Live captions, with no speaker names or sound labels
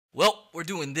we're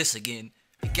doing this again.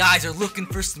 If you guys are looking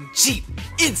for some cheap,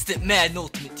 instant Madden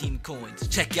Ultimate Team coins,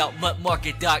 check out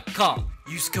muttmarket.com.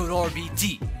 Use code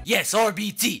RBT. Yes,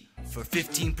 RBT for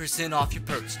 15% off your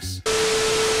purchase.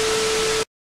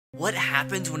 What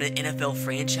happens when an NFL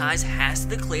franchise has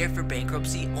to declare for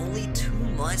bankruptcy only 2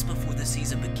 months before the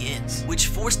season begins, which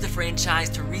forced the franchise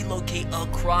to relocate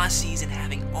across season,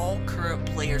 having all current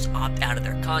players opt out of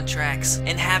their contracts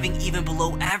and having even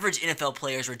below average NFL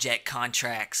players reject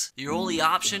contracts? Your only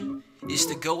option is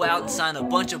to go out and sign a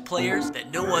bunch of players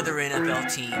that no other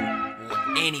NFL team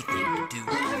want anything to do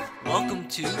with. Welcome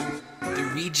to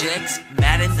the Rejects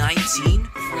Madden 19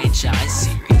 franchise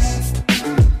series.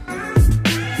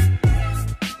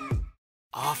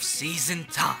 Off-season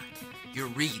time. Your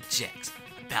Rejects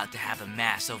about to have a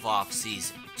massive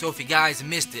off-season. So if you guys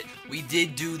missed it, we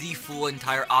did do the full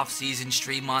entire off-season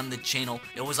stream on the channel.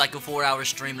 It was like a 4-hour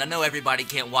stream, and I know everybody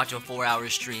can't watch a 4-hour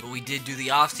stream, but we did do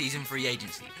the off-season free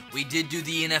agency. We did do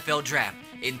the NFL draft,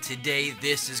 and today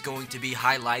this is going to be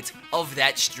highlights of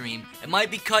that stream. It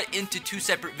might be cut into 2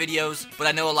 separate videos, but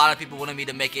I know a lot of people wanted me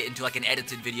to make it into like an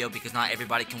edited video because not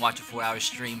everybody can watch a 4-hour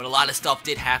stream. But a lot of stuff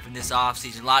did happen this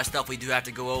offseason, a lot of stuff we do have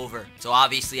to go over. So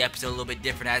obviously episode a little bit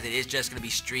different as it is just going to be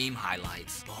stream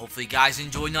highlights. But hopefully you guys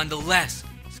enjoy nonetheless.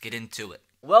 Let's get into it.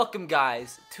 Welcome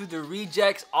guys to the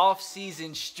Rejects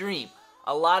off-season stream.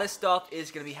 A lot of stuff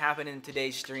is going to be happening in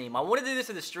today's stream. I want to do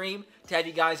this in the stream to have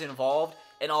you guys involved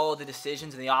in all of the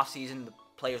decisions in the offseason, the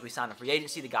players we sign in free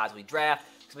agency, the guys we draft.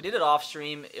 Because if we did it off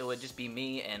stream, it would just be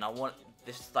me, and I want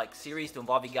this series to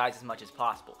involve you guys as much as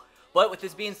possible. But with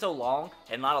this being so long,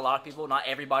 and not a lot of people, not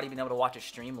everybody being able to watch a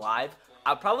stream live,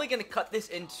 I'm probably going to cut this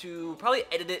into, probably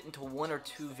edit it into 1 or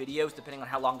 2 videos, depending on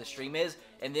how long the stream is,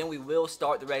 and then we will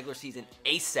start the regular season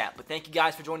ASAP. But thank you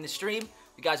guys for joining the stream.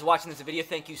 If you guys are watching this video,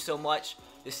 thank you so much.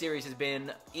 This series has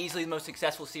been easily the most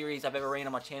successful series I've ever ran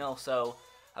on my channel, so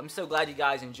I'm so glad you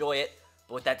guys enjoy it.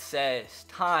 But with that said, it's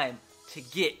time to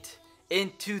get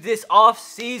into this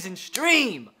off-season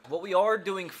stream. What we are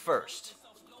doing first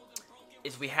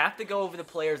is we have to go over the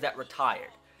players that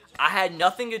retired. I had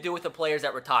nothing to do with the players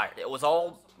that retired. It was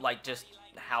all like just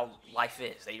how life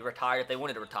is. They retired if they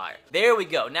wanted to retire. There we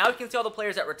go. Now we can see all the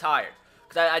players that retired.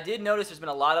 Because I did notice there's been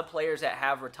a lot of players that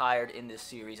have retired in this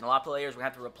series, and a lot of players we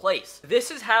have to replace. This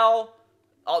is how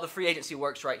all the free agency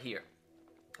works right here.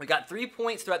 We got 3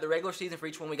 points throughout the regular season. For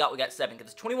each one we got 7,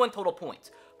 because it's 21 total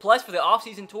points. Plus, for the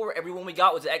offseason tour, every one we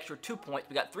got was an extra 2 points.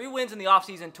 We got 3 wins in the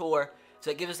offseason tour,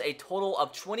 so it gives us a total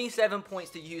of 27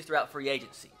 points to use throughout free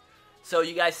agency. So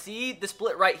you guys see the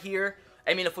split right here.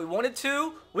 I mean, if we wanted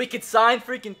to, we could sign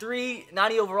freaking 3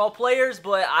 90 overall players,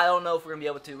 but I don't know if we're gonna be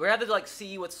able to. We're gonna have to like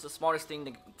see what's the smartest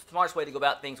way to go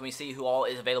about things when we see who all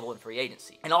is available in free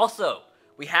agency. And also,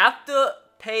 we have to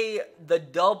pay the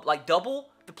double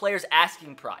the player's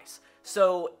asking price.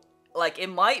 So like it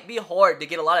might be hard to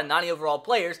get a lot of 90 overall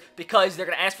players because they're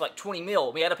gonna ask for like 20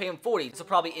 mil. We had to pay them 40. This will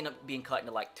probably end up being cut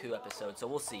into like 2 episodes, so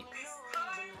we'll see.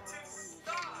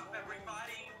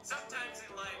 Sometimes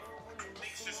in life,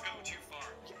 things just go too far,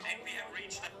 and we have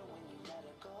reached it.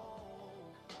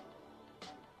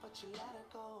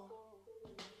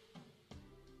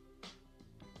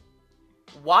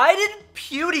 Why did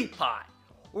PewDiePie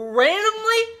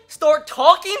randomly start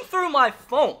talking through my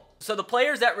phone? So the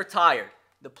players that retired,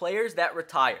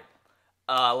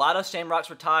 a lot of Shamrocks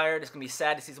retired. It's going to be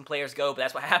sad to see some players go, but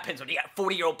that's what happens when you got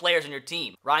 40-year-old players on your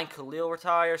team. Ryan Khalil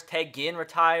retires, Ted Ginn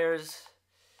retires.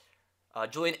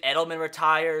 Julian Edelman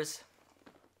retires.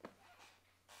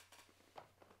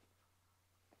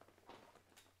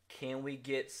 Can we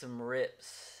get some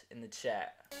rips in the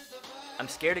chat? I'm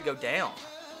scared to go down.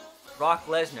 Brock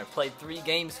Lesnar played 3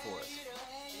 games for us.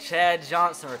 Chad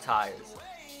Johnson retires.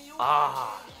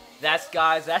 That's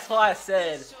why I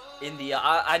said in the,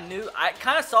 I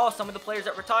kind of saw some of the players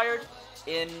that retired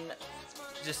in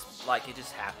just, like, it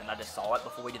just happened. I just saw it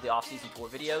before we did the off-season tour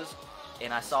videos.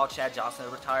 And I saw Chad Johnson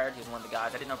had retired. He was one of the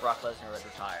guys. I didn't know Brock Lesnar had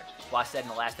retired. Well, I said in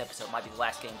the last episode, it might be the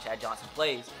last game Chad Johnson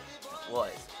plays. It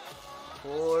was.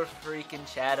 Poor freaking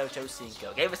Chad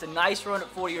Ochocinco. Gave us a nice run at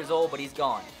 40 years old, but he's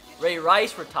gone. Ray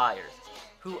Rice retires.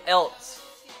 Who else?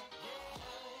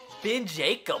 Ben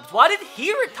Jacobs. Why did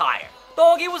he retire?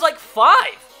 Dog, he was like 5.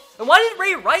 And why did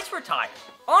Ray Rice retire?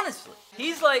 Honestly.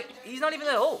 He's not even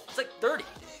that old. He's like 30.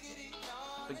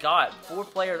 But God, 4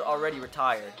 players already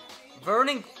retired.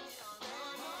 Vernon.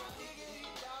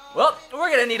 Well, we're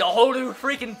going to need a whole new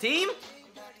freaking team.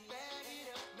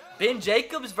 Ben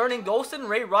Jacobs, Vernon Golson,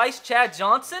 Ray Rice, Chad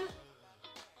Johnson.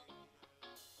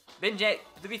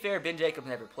 To be fair, Ben Jacobs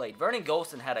never played. Vernon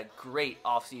Golson had a great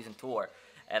offseason tour.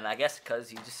 And I guess because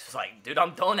he just was like, dude,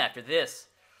 I'm done after this.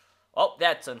 Oh,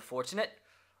 that's unfortunate.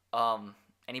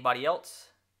 Anybody else?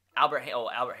 Albert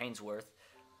Hainsworth.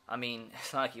 I mean,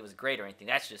 it's not like he was great or anything.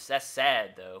 That's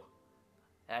sad, though.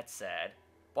 That's sad.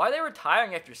 Why are they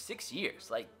retiring after 6 years?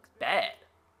 Like, bad.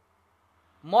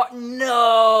 No!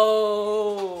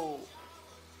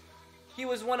 He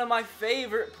was one of my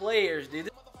favorite players, dude.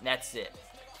 And that's it.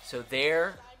 So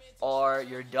there are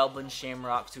your Dublin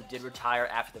Shamrocks who did retire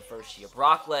after the first year.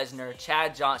 Brock Lesnar,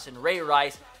 Chad Johnson, Ray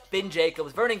Rice, Ben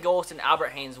Jacobs, Vernon Golston,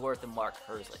 Albert Hainsworth, and Mark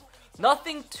Hersley.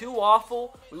 Nothing too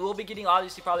awful. We will be getting,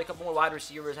 obviously, probably a couple more wide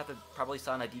receivers. Have to probably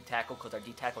sign a D-tackle because our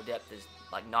D-tackle depth is,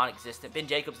 like, non-existent. Ben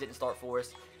Jacobs didn't start for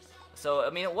us. So, I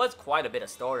mean, it was quite a bit of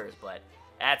starters, but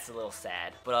that's a little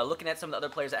sad. But looking at some of the other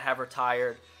players that have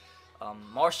retired,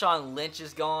 Marshawn Lynch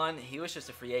is gone. He was just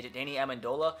a free agent. Danny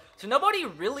Amendola. So nobody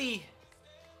really...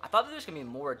 I thought that there was going to be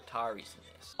more retirees than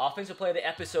this. Offensive player of the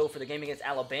episode for the game against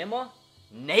Alabama,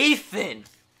 Nathan.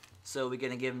 So we're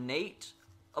going to give Nate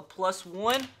a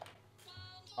 +1.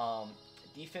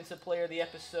 Defensive player of the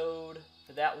episode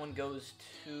for that one goes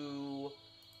to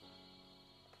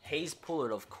Hayes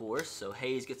Pullard, of course. So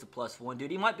Hayes gets a +1.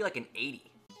 Dude, he might be like an 80.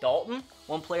 Dalton,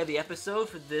 one player of the episode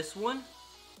for this one.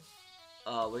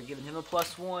 We're giving him a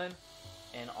 +1.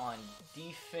 And on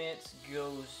defense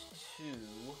goes to...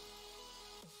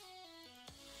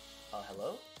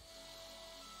 hello?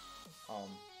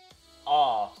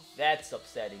 That's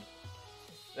upsetting.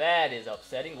 That is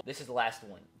upsetting. This is the last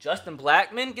one. Justin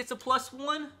Blackman gets a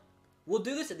 +1. We'll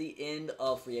do this at the end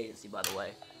of free agency, by the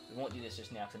way. We won't do this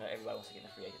just now because I know everybody wants to get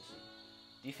into free agency.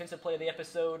 Defensive player of the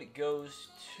episode goes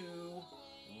to...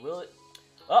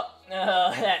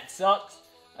 that sucks.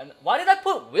 And why did I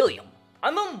put William?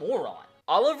 I'm a moron.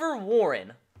 Oliver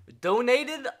Warren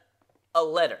donated a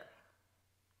letter.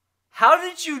 How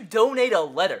did you donate a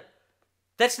letter?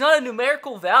 That's not a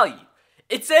numerical value.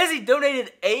 It says he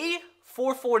donated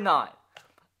A449.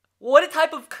 What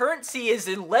type of currency is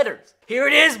in letters? Here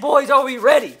it is, boys. Are we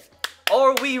ready?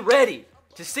 Are we ready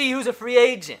to see who's a free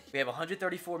agent? We have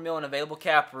 134 million available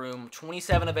cap room,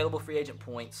 27 available free agent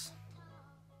points.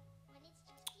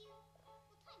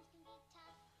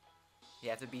 You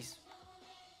have to be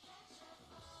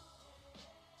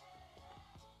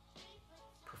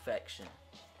perfection.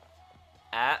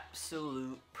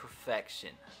 Absolute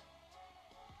perfection.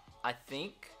 I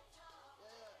think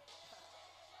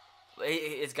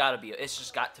it's gotta be. It's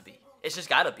just got to be. It's just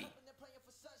gotta be.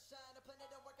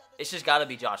 It's just gotta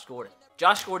be Josh Gordon.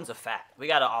 Josh Gordon's a fact. We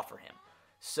gotta offer him.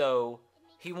 So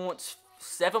he wants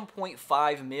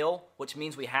 7.5 mil, which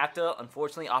means we have to,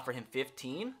 unfortunately, offer him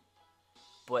 15.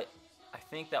 But I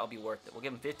think that will be worth it. We'll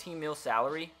give him 15 mil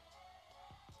salary.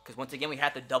 Because once again, we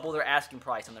have to double their asking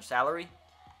price on their salary.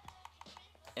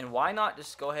 And why not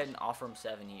just go ahead and offer him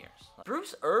 7 years?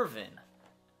 Bruce Irvin.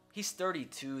 He's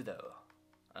 32, though.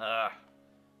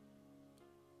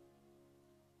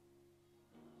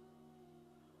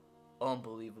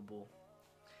 Unbelievable.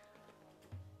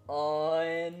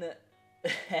 The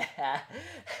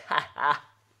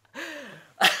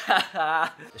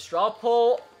straw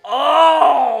poll.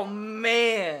 Oh,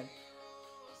 man.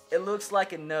 It looks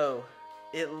like a no.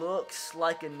 It looks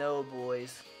like a no,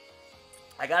 boys.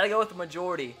 I gotta go with the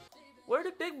majority. Where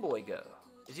did Big Boy go?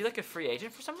 Is he like a free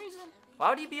agent for some reason? Why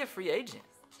would he be a free agent?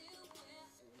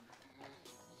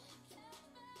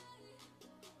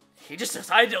 He just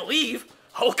decided to leave.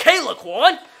 Okay,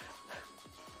 Laquan.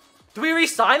 Do we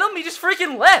re-sign him? He just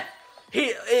freaking left.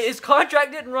 His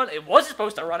contract didn't run. It wasn't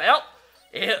supposed to run out.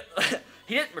 He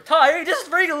didn't retire. He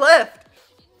just freaking left.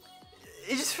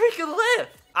 He just freaking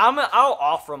left. I'll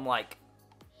offer him like,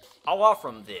 I'll offer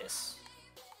him this.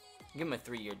 Give him a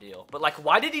 3-year deal. But like,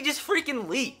 why did he just freaking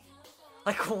leave?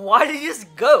 Like, why did he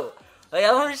just go? Like, I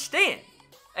don't understand.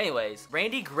 Anyways,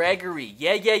 Randy Gregory.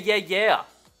 Yeah.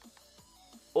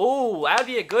 Oh, that'd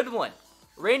be a good one.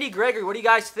 Randy Gregory, what do you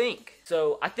guys think?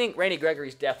 So, I think Randy Gregory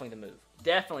is definitely the move.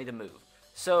 Definitely the move.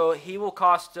 So, he will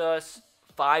cost us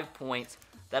 5 points.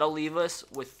 That'll leave us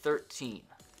with 13.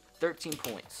 13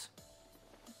 points.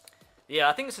 Yeah,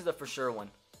 I think this is the for sure one.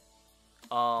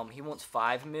 He wants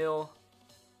 5 mil.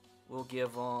 We'll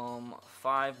give him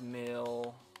 5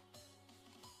 mil.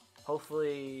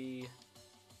 Hopefully...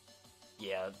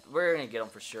 Yeah, we're going to get him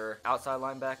for sure. Outside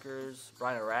linebackers,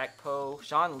 Brian Arakpo.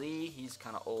 Sean Lee, he's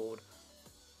kind of old.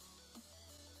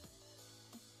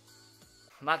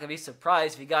 I'm not going to be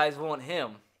surprised if you guys want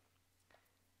him.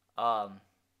 I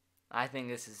think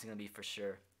this is going to be for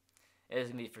sure. It is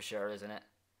going to be for sure, isn't it?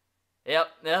 Yep.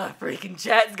 Freaking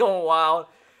chat's going wild.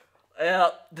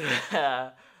 Yep.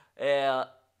 Yeah.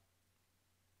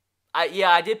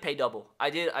 I did pay double. I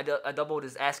doubled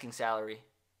his asking salary.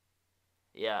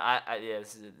 Yeah, yeah,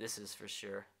 this is for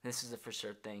sure. This is a for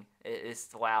sure thing.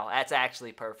 It's wow, that's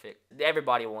actually perfect.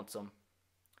 Everybody wants him.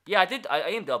 Yeah, I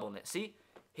am doubling it. See,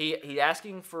 he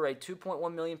asking for a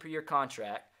 2.1 million per year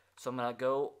contract, so I'm gonna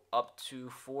go up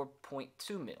to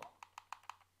 4.2 mil.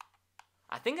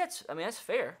 I think that's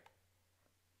fair.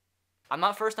 I'm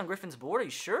not first on Griffin's board. Are you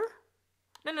sure?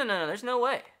 No. There's no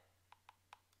way.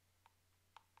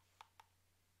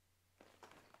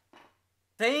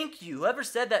 Thank you. Whoever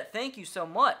said that, thank you so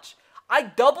much. I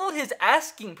doubled his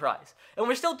asking price, and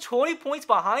we're still 20 points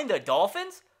behind the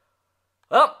Dolphins?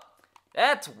 Well,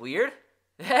 that's weird.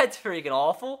 That's freaking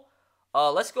awful.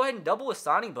 Let's go ahead and double his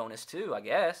signing bonus, too, I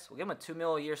guess. We'll give him a 2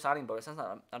 mil a year signing bonus. That's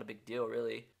not a big deal,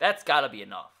 really. That's got to be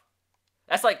enough.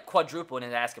 That's like quadrupling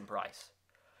his asking price.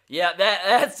 Yeah,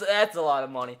 that's a lot of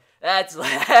money. That's a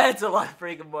lot of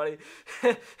freaking money.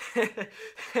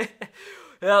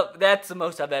 Well, that's the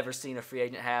most I've ever seen a free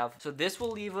agent have. So this will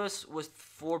leave us with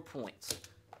 4 points.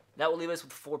 That will leave us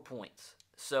with 4 points.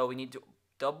 So we need to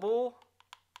double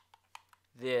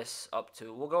this up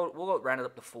to. We'll go round it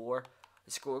up to 4.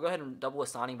 We'll go ahead and double a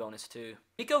signing bonus too.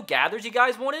 Rico Gathers, you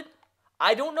guys wanted?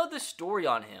 I don't know the story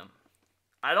on him.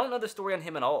 I don't know the story on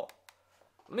him at all.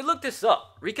 Let me look this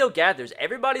up. Rico Gathers.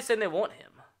 Everybody's saying they want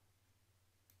him.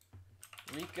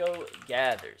 Rico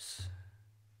Gathers.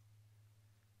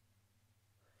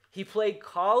 He played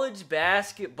college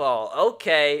basketball.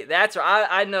 Okay, that's right.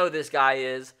 I know this guy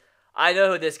is. I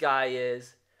know who this guy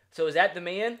is. So is that the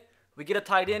man? We get a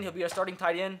tight end. He'll be our starting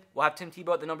tight end. We'll have Tim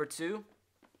Tebow at the number 2.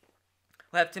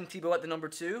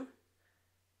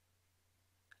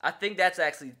 I think that's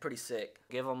actually pretty sick.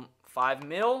 Give him 5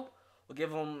 mil. We'll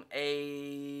give him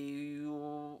a.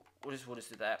 We'll just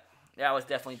do that. That was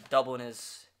definitely doubling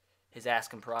his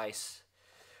asking price.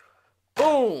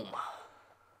 Boom.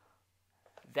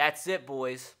 That's it,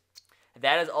 boys.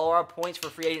 That is all our points for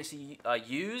free agency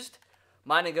used.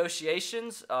 My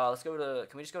negotiations. Let's go to.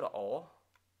 Can we just go to all?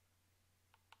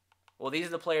 Well, these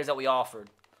are the players that we offered.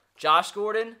 Josh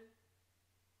Gordon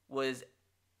was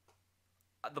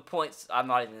the points. I'm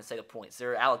not even gonna say the points.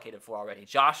 They're allocated for already.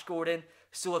 Josh Gordon,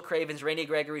 Sua Cravens, Randy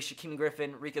Gregory, Shaquem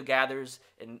Griffin, Rico Gathers,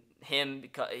 and him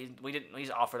because we didn't. He's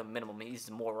offered a minimum. He's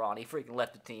a moron. He freaking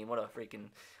left the team. What a freaking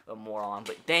moron.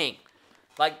 But dang.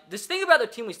 Like, just think about the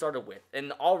team we started with.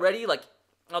 And already, like,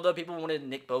 although people wanted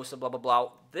Nick Bosa, blah, blah, blah.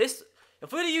 If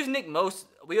we would have used Nick Bosa,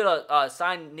 we would have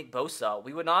signed Nick Bosa.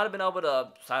 We would not have been able to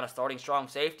sign a starting strong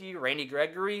safety, Randy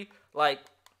Gregory. Like,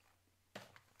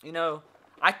 you know,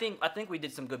 I think we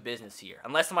did some good business here.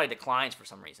 Unless somebody declines for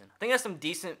some reason. I think that's some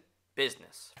decent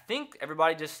business. I think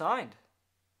everybody just signed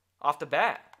off the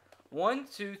bat. 1,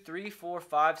 2, 3, 4,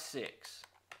 5, 6.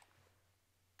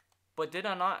 But did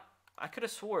I not? I could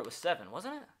have swore it was 7,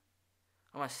 wasn't it?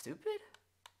 Am I stupid?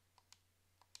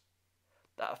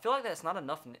 I feel like that's not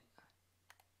enough.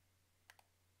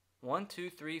 1, 2,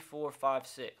 3, 4, 5,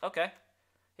 6. Okay.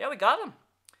 Yeah, we got them.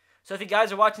 So if you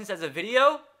guys are watching this as a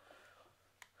video,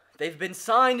 they've been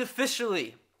signed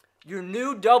officially. Your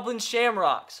new Dublin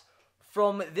Shamrocks.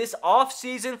 From this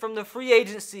offseason, from the free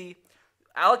agency,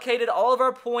 allocated all of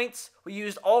our points. We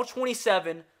used all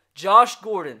 27. Josh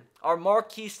Gordon, our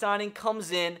marquee signing,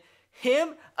 comes in.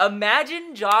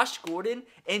 Imagine Josh Gordon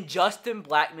and Justin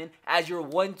Blackmon as your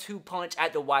 1-2 punch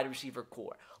at the wide receiver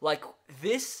core. Like,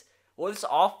 this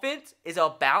offense is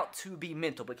about to be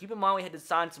mental. But keep in mind, we had to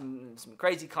sign some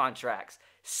crazy contracts.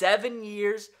 7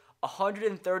 years,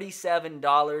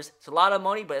 $137. It's a lot of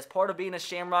money, but it's part of being a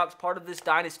Shamrocks, part of this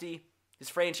dynasty, this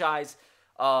franchise.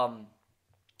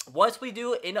 Once we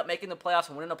do end up making the playoffs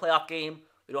and winning a playoff game,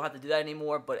 we don't have to do that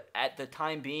anymore. But at the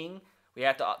time being, we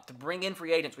have to bring in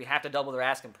free agents. We have to double their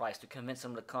asking price to convince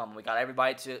them to come. We got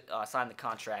everybody to sign the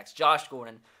contracts. Josh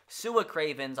Gordon, Sua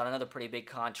Cravens on another pretty big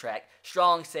contract.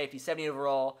 Strong safety, 70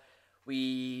 overall.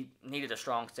 We needed a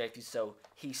strong safety, so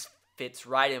he fits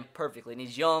right in perfectly. And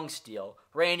he's young still.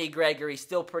 Randy Gregory,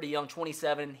 still pretty young,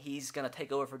 27. He's going to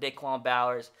take over for Daquan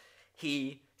Bowers.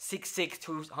 He, 6'6",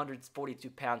 242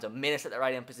 pounds, a menace at the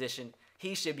right end position.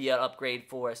 He should be an upgrade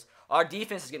for us. Our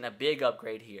defense is getting a big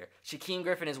upgrade here. Shaquem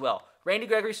Griffin as well. Randy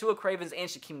Gregory, Sua Cravens, and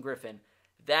Shaquem Griffin.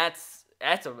 That's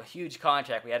a huge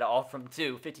contract. We had to offer him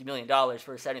too, $50 million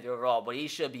for a 73 overall, but he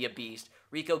should be a beast.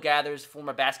 Rico Gathers,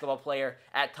 former basketball player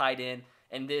at tight end,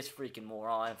 and this freaking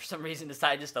moron for some reason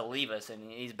decided just to leave us,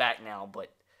 and he's back now.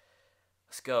 But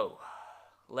let's go.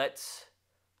 Let's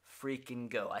freaking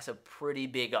go. That's a pretty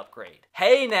big upgrade.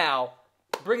 Hey now.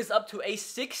 Bring us up to a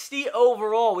 60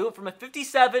 overall. We went from a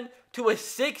 57 to a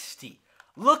 60.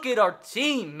 Look at our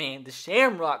team, man. The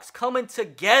Shamrocks coming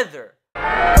together.